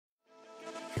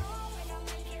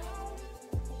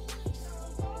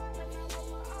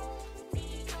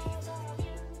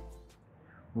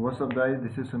What's up guys,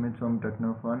 this is Sumit from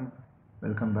TechnoFun.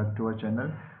 Welcome back to our channel.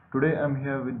 Today I'm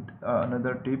here with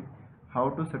another tip,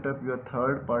 how to set up your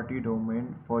third party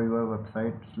domain for your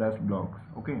website slash blogs.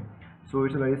 Okay, so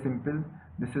it's very simple.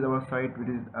 This is our site, which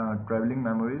is traveling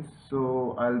memories.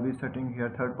 So I'll be setting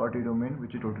here third party domain,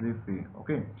 which is totally free.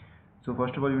 Okay, so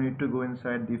first of all you need to go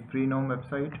inside the Freenom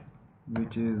website,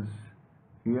 which is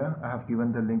here. I have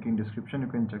given the link in description, you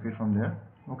can check it from there.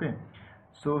 Okay,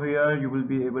 so here you will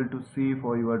be able to see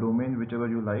for your domain whichever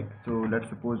you like. So let's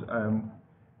suppose I am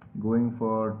going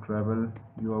for travel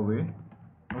your way.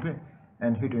 Okay,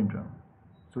 and hit enter.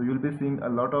 So you'll be seeing a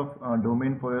lot of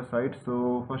domain for your site.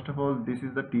 So first of all, this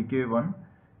is the TK one,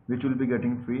 which will be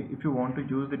getting free. If you want to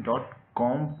use the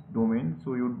 .com domain,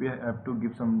 so you would be have to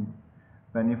give some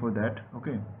penny for that.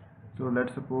 Okay, so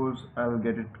let's suppose I'll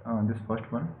get it this first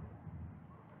one.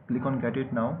 Click on get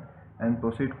it now and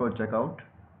proceed for checkout.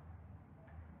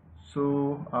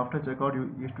 So after checkout,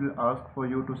 it will ask for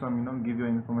you to give your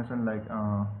information like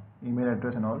email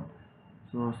address and all.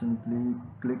 So simply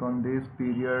click on this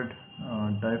period,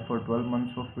 type for 12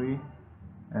 months for free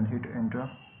and hit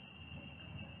enter.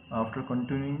 After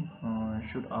continuing,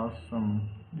 should ask some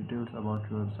details about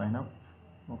your sign up.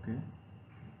 Okay,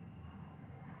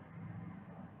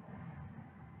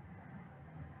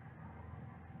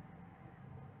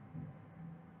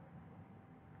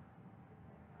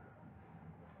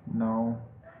 now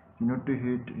you need to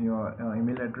hit your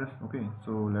email address. Okay,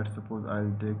 so let's suppose I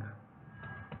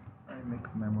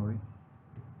make memory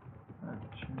at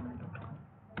gmail.com.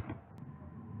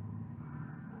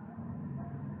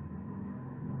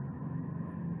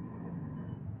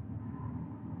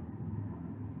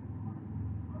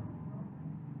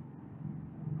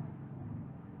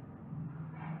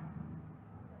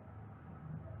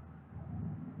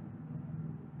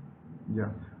 Yeah,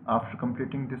 after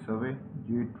completing the survey,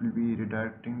 it will be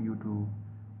redirecting you to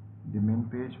the main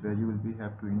page where you will be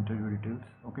have to enter your details.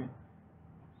 Okay,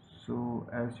 so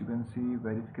as you can see,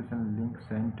 verification link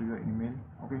sent to your email.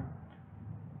 Okay,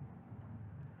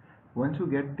 once you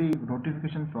get the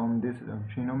notification from this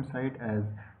Freenom site as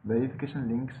verification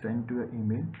link sent to your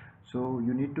email, so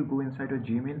you need to go inside your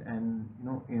Gmail and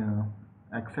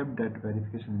accept that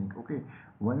verification link. Okay,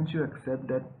 once you accept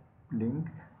that link,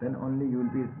 then only you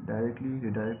will be directly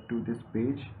redirect to this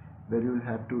page where you will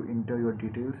have to enter your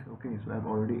details. Okay, so I've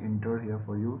already entered here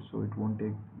for you, so it won't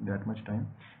take that much time.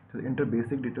 So enter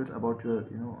basic details about your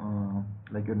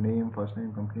like your name, first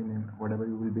name, company name, whatever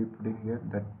you will be putting here,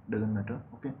 that doesn't matter.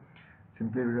 Okay,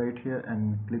 simply write here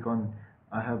and click on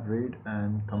I have read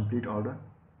and complete order.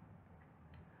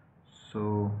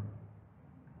 So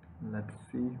let's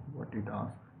see what it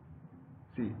asks.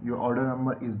 See, your order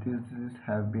number is this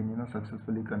have been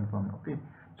successfully confirmed. Okay,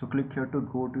 so click here to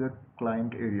go to your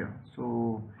client area.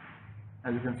 So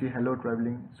as you can see, hello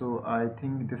traveling. So I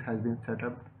think this has been set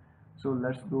up. So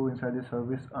let's go inside the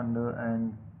service under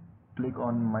and click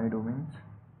on my domains.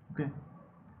 Okay,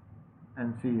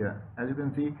 and see here, as you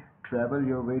can see,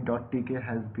 travelyourway.tk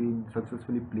has been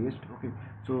successfully placed. Okay,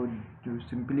 so you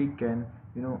simply can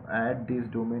add this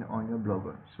domain on your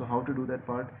blogger. So how to do that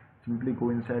part? Simply go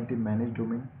inside the manage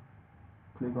domain,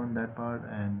 click on that part,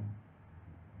 and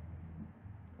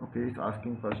okay, it's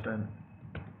asking first time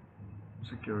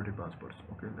security passports.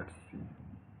 Okay, let's see.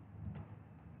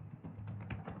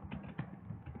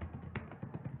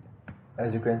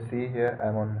 As you can see here,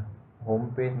 I'm on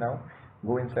home page now.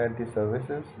 Go inside the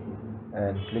services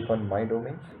and click on my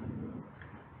domains.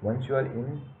 Once you are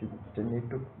in, you need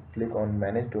to click on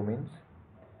manage domains.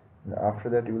 And after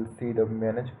that you will see the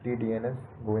manage free DNS.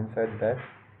 Go inside that,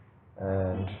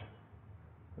 and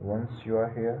once you are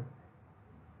here,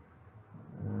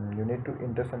 you need to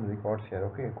enter some records here.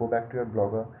 Okay, go back to your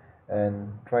blogger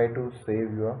and try to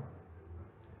save your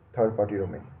third party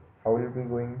domain. How will you be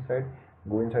going inside?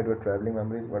 Go inside your traveling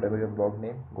memories, whatever your blog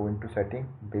name, go into setting,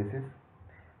 basic.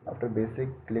 After basic,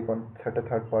 click on set a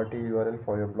third party URL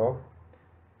for your blog.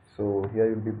 So here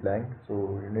you will be blank,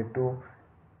 so you need to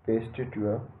paste it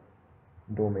your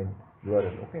domain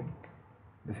URL. Okay,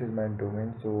 this is my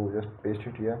domain, so just paste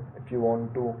it here. If you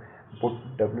want to put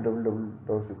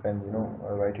www, you can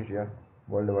write it here,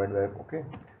 world wide web. Okay,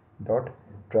 dot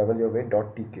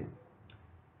travelyourway.tk.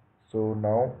 so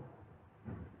now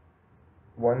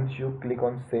once you click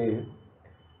on save,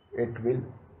 it will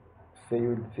say, you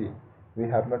will see we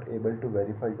have not able to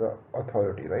verify your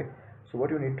authority, right? So what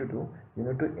you need to do, you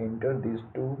need to enter these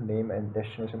two name and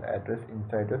destination address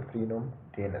inside your Freenom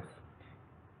DNS.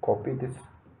 Copy this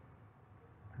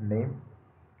name,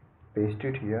 paste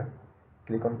it here,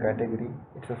 click on category,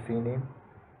 it's a C name,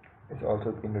 it's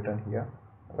also been written here,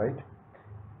 right?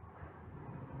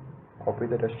 Copy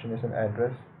the destination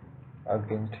address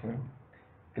against him.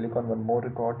 Click on one more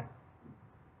record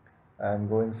and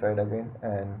go inside again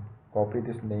and copy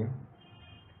this name,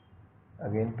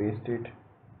 again paste it,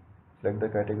 select the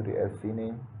category as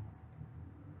CNAME,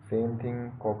 same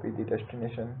thing, copy the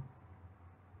destination,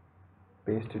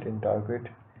 paste it in target,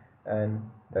 and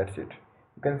that's it.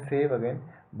 You can save again,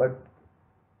 but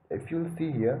if you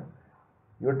see here,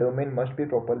 your domain must be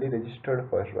properly registered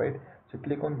first, right? So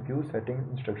click on view setting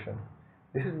instruction.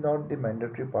 This is not the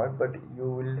mandatory part, but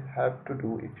you will have to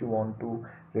do if you want to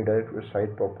redirect your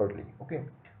site properly. Okay,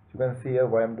 so you can see here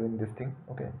why I'm doing this thing.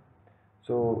 Okay,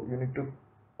 so you need to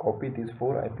copy these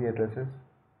 4 IP addresses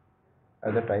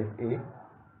as a type A,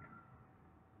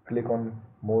 click on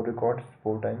more records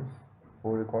 4 times,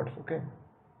 4 records. Okay,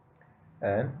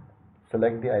 and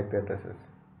select the IP addresses.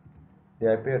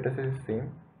 The IP address is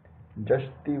same, just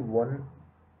the one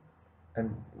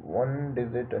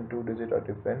digit and 2 digit are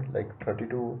different, like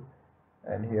 32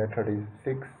 and here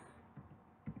 36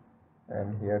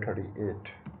 and here 38.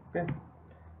 Okay,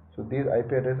 so these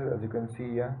IP addresses, as you can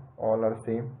see here, all are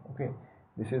same. Okay,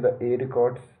 this is the A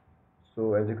records.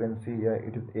 So as you can see here,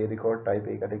 it is A record type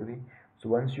A category. So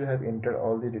once you have entered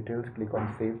all the details, click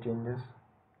on save changes,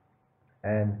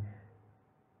 and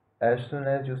as soon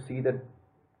as you see the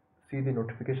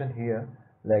notification here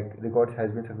like records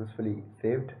has been successfully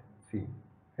saved, see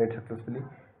hit successfully,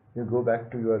 you go back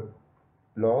to your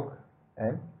blog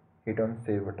and hit on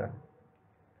save button.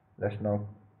 Let's now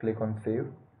click on save.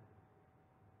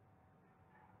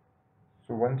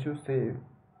 So once you save,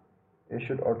 it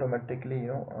should automatically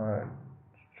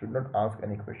should not ask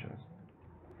any questions.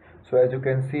 So as you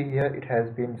can see here, it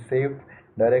has been saved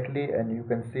directly, and you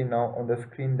can see now on the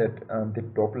screen that the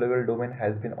top level domain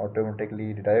has been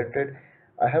automatically redirected.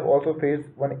 I have also faced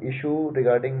one issue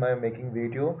regarding my making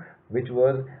video, which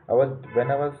was when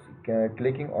I was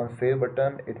clicking on save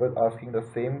button, it was asking the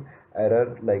same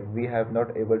error like we have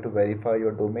not able to verify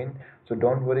your domain. So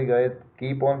don't worry guys,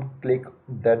 keep on click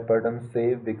that button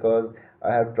save, because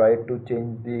I have tried to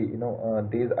change the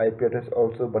these IP address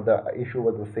also, but the issue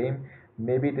was the same.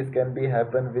 Maybe this can be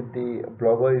happen with the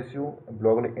blogger issue,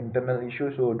 blogger internal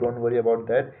issue, so don't worry about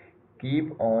that.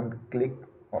 Keep on click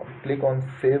on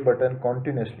save button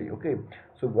continuously. Okay,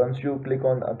 so once you click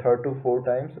on 3 to 4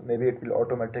 times, maybe it will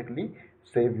automatically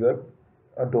save your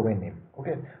domain name.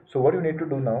 Okay, so what you need to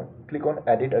do now, click on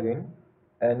edit again,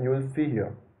 and you will see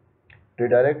here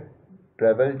redirect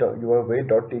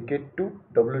travelyourway.tk to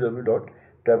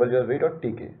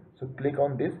www.travelyourway.tk. So click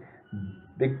on this.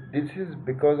 This is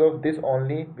because of this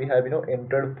only we have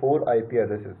entered 4 IP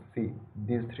addresses. See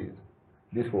these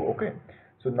 4. Okay,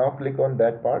 so now click on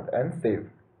that part and save.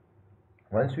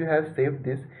 Once you have saved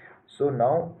this, so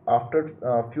now after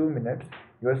a few minutes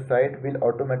your site will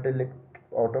automatically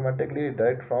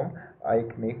redirect from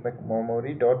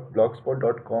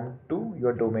imakememory.blogspot.com to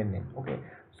your domain name. Okay,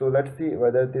 so let's see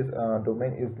whether this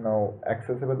domain is now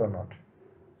accessible or not.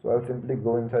 So I'll simply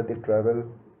go inside the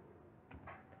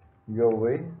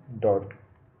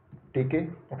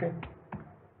travelyourway.tk. Okay,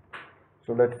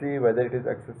 so let's see whether it is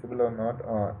accessible or not.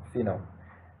 See now,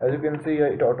 as you can see here,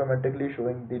 it automatically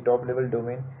showing the top level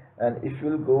domain, and if you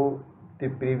will go the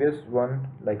previous one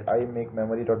like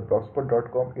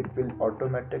imakememory.blogspot.com, it will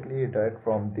automatically redirect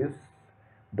from this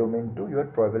domain to your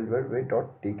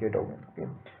travelyourway.tk domain. Okay,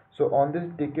 so on this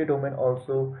tk domain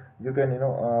also you can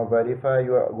verify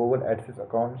your Google AdSense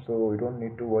account, so you don't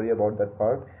need to worry about that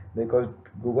part, because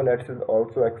Google AdSense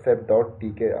also accept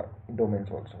 .tk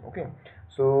domains also. Okay,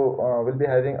 so we'll be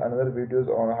having another videos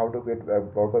on how to get a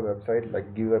blogger website,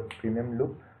 like give a premium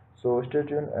look. So stay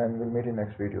tuned and we'll meet in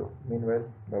next video. Meanwhile,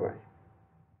 bye bye.